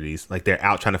communities, like they're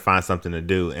out trying to find something to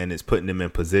do, and it's putting them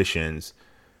in positions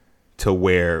to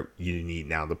where you need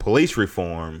now the police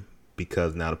reform,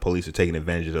 because now the police are taking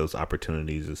advantage of those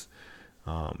opportunities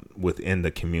within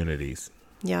the communities.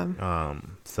 Yeah.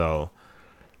 So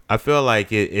I feel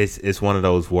like it's one of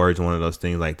those words, one of those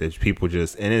things like that people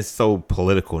just, and it's so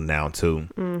political now too.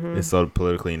 Mm-hmm. It's so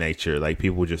politically in nature. Like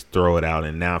people just throw it out,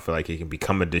 and now I feel like it can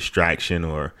become a distraction,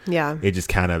 or it just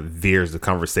kind of veers the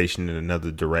conversation in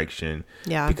another direction.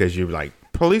 Yeah. Because you're like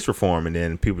police reform, and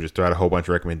then people just throw out a whole bunch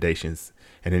of recommendations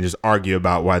and then just argue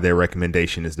about why their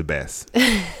recommendation is the best.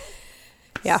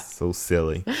 Yeah. So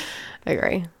silly.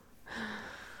 I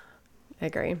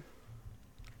agree.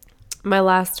 My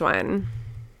last one,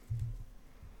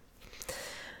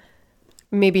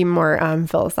 maybe more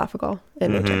philosophical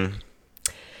in nature.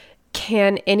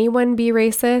 can anyone be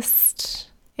racist?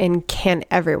 And can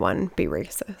everyone be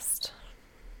racist?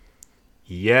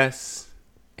 Yes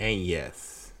and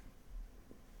yes.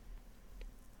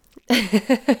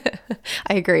 I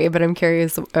agree, but I'm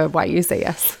curious why you say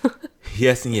yes.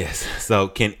 Yes and yes. So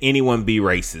can anyone be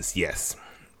racist? Yes.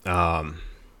 Black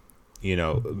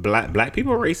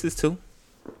people are racist too.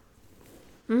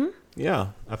 Mm-hmm.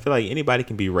 Yeah, I feel like anybody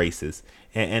can be racist.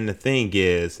 And the thing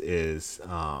is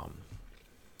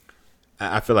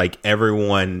I feel like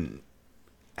everyone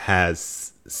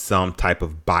has some type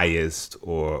of bias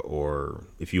or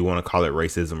if you want to call it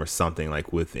racism or something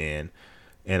like within.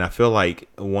 And I feel like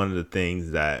one of the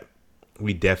things that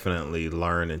we definitely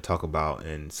learn and talk about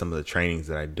in some of the trainings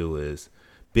that I do is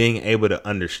being able to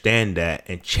understand that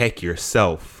and check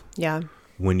yourself. Yeah.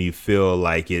 When you feel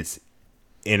like it's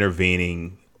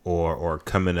intervening or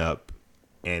coming up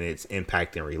and it's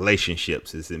impacting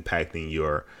relationships, it's impacting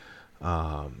your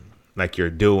like you're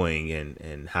doing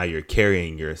and how you're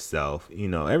carrying yourself.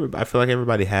 I feel like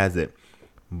everybody has it,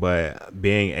 but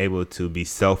being able to be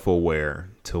self-aware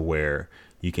to where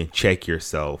you can check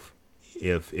yourself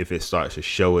if it starts to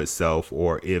show itself,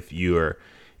 or if you're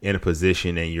in a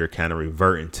position and you're kind of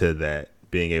reverting to that,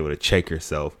 being able to check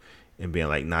yourself and being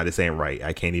like, nah, this ain't right.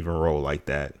 I can't even roll like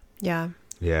that. Yeah.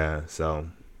 Yeah. So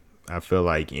I feel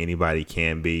like anybody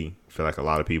can be. I feel like a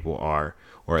lot of people are,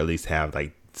 or at least have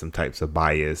like some types of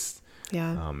bias.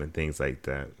 Yeah. And things like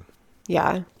that.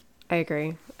 Yeah, I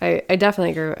agree. I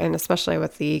definitely agree. And especially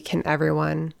with the can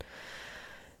everyone,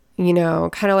 kind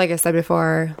of like I said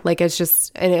before, like it's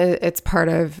just, and it's part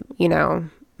of,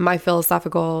 my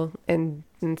philosophical and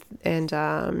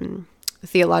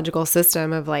theological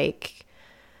system of like,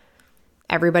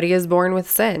 everybody is born with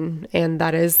sin, and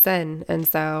that is sin. And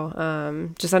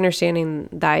so just understanding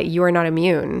that you are not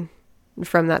immune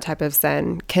from that type of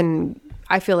sin can,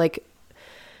 I feel like,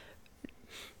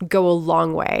 go a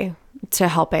long way to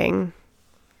helping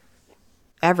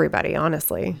everybody,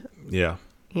 honestly. Yeah.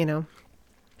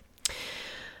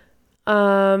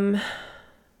 All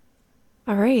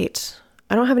right.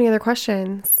 I don't have any other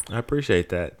questions. I appreciate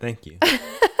that. Thank you. I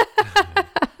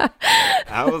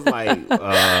was like,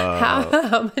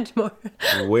 how much more?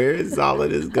 Where is all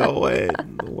of this going?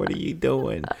 What are you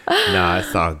doing? Nah,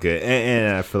 it's all good.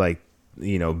 And I feel like,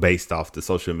 based off the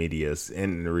social medias,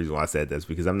 and the reason why I said that is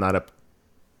because I'm not up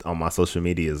on my social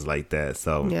medias like that.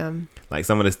 So yeah, like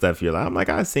some of the stuff I'm like,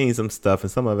 I've seen some stuff,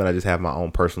 and some of it I just have my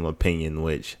own personal opinion,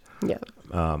 which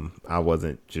I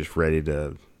wasn't just ready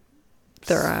to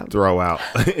throw out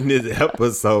in this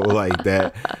episode like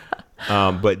that.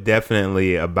 But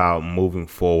definitely about moving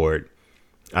forward,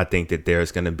 I think that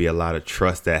there's going to be a lot of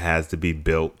trust that has to be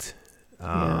built.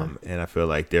 And I feel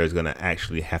like there's going to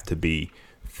actually have to be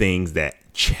things that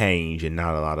change and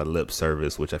not a lot of lip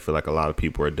service, which I feel like a lot of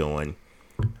people are doing.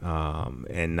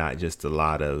 And not just a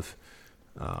lot of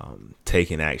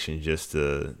taking action just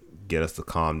to get us to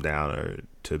calm down or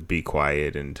to be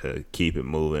quiet and to keep it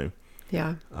moving.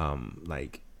 Yeah.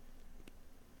 Like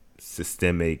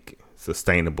systemic,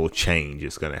 sustainable change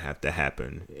is going to have to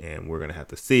happen, and we're going to have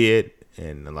to see it,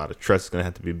 and a lot of trust is going to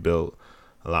have to be built.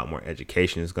 A lot more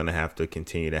education is going to have to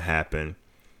continue to happen.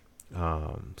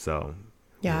 So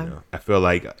I feel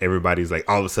like everybody's like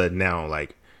all of a sudden now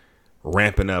like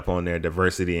ramping up on their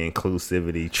diversity and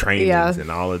inclusivity trainings and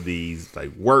all of these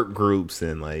like work groups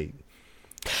and like.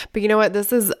 But you know what?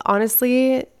 This is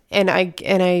honestly, and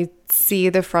I see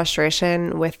the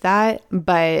frustration with that,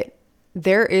 but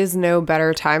there is no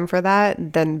better time for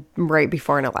that than right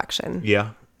before an election.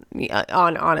 Yeah.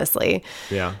 Honestly.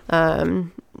 Yeah.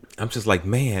 I'm just like,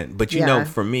 man, but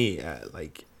for me,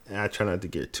 I try not to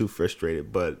get too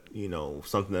frustrated, but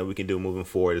something that we can do moving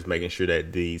forward is making sure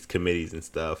that these committees and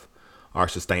stuff are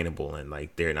sustainable, and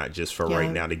like they're not just for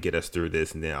right now to get us through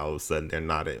this, and then all of a sudden they're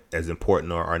not as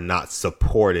important or are not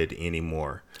supported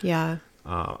anymore. Yeah.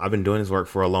 I've been doing this work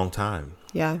for a long time.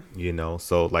 Yeah.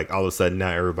 So like all of a sudden now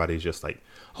everybody's just like,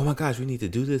 oh my gosh, we need to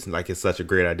do this. And like, it's such a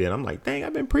great idea. And I'm like, dang,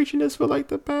 I've been preaching this for like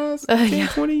the past 10,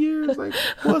 20 years. Like,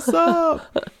 what's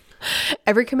up?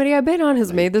 Every committee I've been on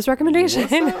has made this recommendation.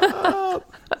 What's up?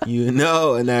 And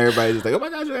now everybody's just like, oh my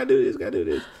gosh, we gotta do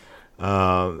this.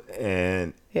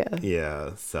 And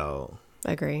so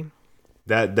I agree.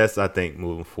 That's, I think,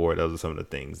 moving forward, those are some of the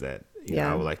things that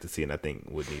I would like to see and I think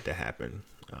would need to happen.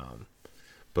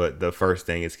 But the first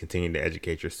thing is continuing to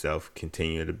educate yourself,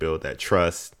 continue to build that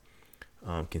trust,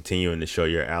 continuing to show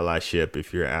your allyship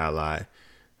if you're an ally,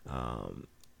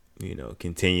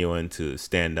 continuing to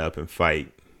stand up and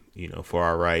fight, for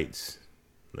our rights.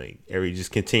 Like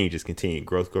just continue.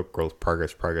 Growth,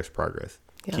 progress.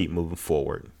 Yep. Keep moving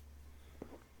forward.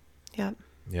 Yep.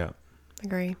 Yeah.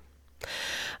 Agree.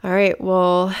 All right.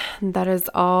 Well, that is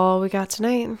all we got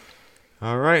tonight.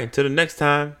 All right. Until the next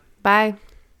time. Bye.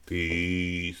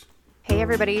 Peace. Hey,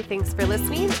 everybody. Thanks for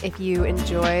listening. If you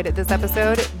enjoyed this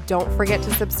episode, don't forget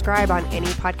to subscribe on any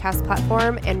podcast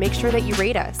platform and make sure that you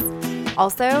rate us.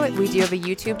 Also, we do have a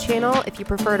YouTube channel if you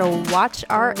prefer to watch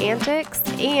our antics,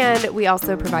 and we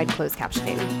also provide closed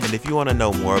captioning. And if you want to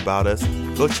know more about us,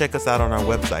 go check us out on our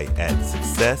website at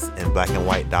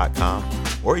successinblackandwhite.com,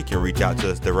 or you can reach out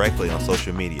to us directly on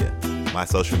social media. My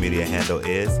social media handle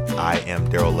is I am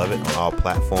Daryl Lovett on all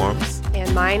platforms.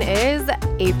 And mine is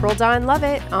April Dawn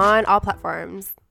Lovett on all platforms.